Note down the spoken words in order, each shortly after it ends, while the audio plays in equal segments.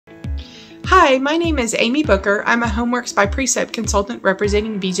Hi, my name is Amy Booker. I'm a Homeworks by Precept consultant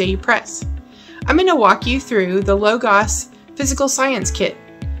representing BJU Press. I'm going to walk you through the Logos Physical Science Kit.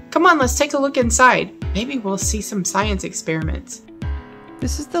 Come on, let's take a look inside. Maybe we'll see some science experiments.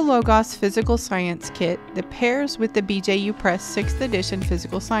 This is the Logos Physical Science Kit that pairs with the BJU Press 6th edition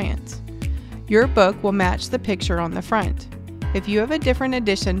Physical Science. Your book will match the picture on the front. If you have a different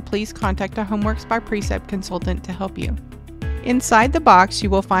edition, please contact a Homeworks by Precept consultant to help you. Inside the box,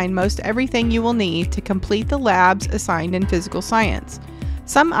 you will find most everything you will need to complete the labs assigned in physical science.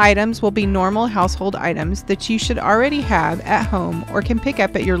 Some items will be normal household items that you should already have at home or can pick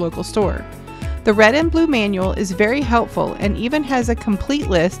up at your local store. The red and blue manual is very helpful and even has a complete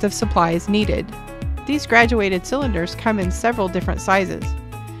list of supplies needed. These graduated cylinders come in several different sizes.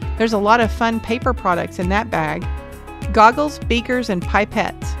 There's a lot of fun paper products in that bag: goggles, beakers, and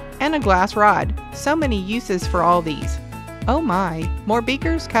pipettes, and a glass rod. So many uses for all these. Oh my, more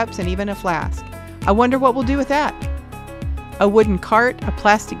beakers, cups, and even a flask. I wonder what we'll do with that. A wooden cart, a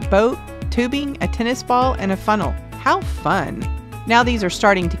plastic boat, tubing, a tennis ball, and a funnel. How fun! Now these are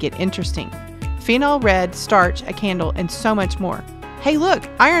starting to get interesting. Phenol red, starch, a candle, and so much more. Hey look,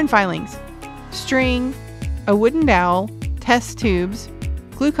 iron filings, string, a wooden dowel, test tubes,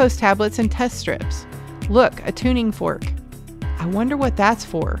 glucose tablets, and test strips. Look, a tuning fork. I wonder what that's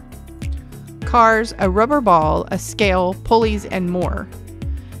for. Cars, a rubber ball, a scale, pulleys, and more.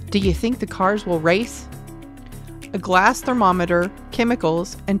 Do you think the cars will race? A glass thermometer,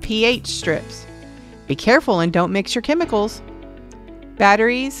 chemicals, and pH strips. Be careful and don't mix your chemicals.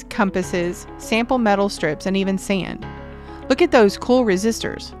 Batteries, compasses, sample metal strips, and even sand. Look at those cool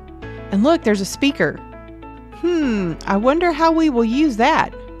resistors. And look, there's a speaker. I wonder how we will use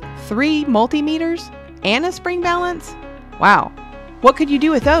that. 3 multimeters and a spring balance? Wow, what could you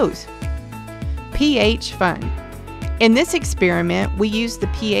do with those? pH fun. In this experiment, we used the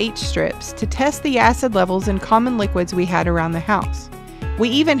pH strips to test the acid levels in common liquids we had around the house. We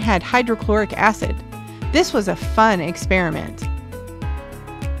even had hydrochloric acid. This was a fun experiment.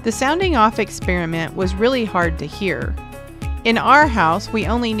 The sounding off experiment was really hard to hear. In our house, we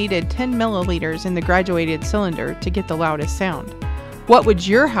only needed 10 milliliters in the graduated cylinder to get the loudest sound. What would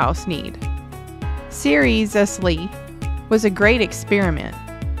your house need? Seriously was a great experiment.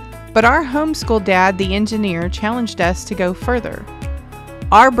 But our homeschool dad, the engineer, challenged us to go further.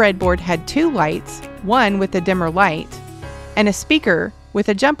 Our breadboard had 2 lights, one with a dimmer light, and a speaker with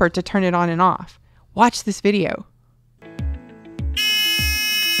a jumper to turn it on and off. Watch this video.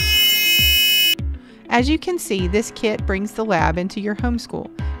 As you can see, this kit brings the lab into your homeschool,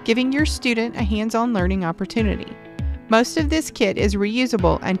 giving your student a hands-on learning opportunity. Most of this kit is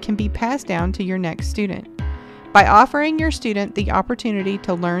reusable and can be passed down to your next student. By offering your student the opportunity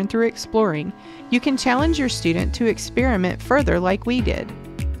to learn through exploring, you can challenge your student to experiment further like we did.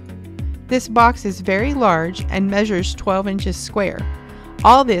 This box is very large and measures 12 inches square.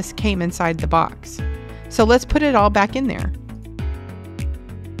 All this came inside the box. So let's put it all back in there.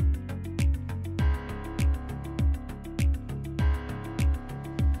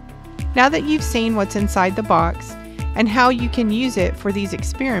 Now that you've seen what's inside the box and how you can use it for these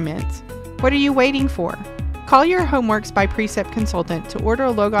experiments, what are you waiting for? Call your Homeworks by Precept consultant to order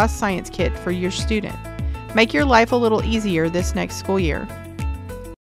a Logos Science Kit for your student. Make your life a little easier this next school year.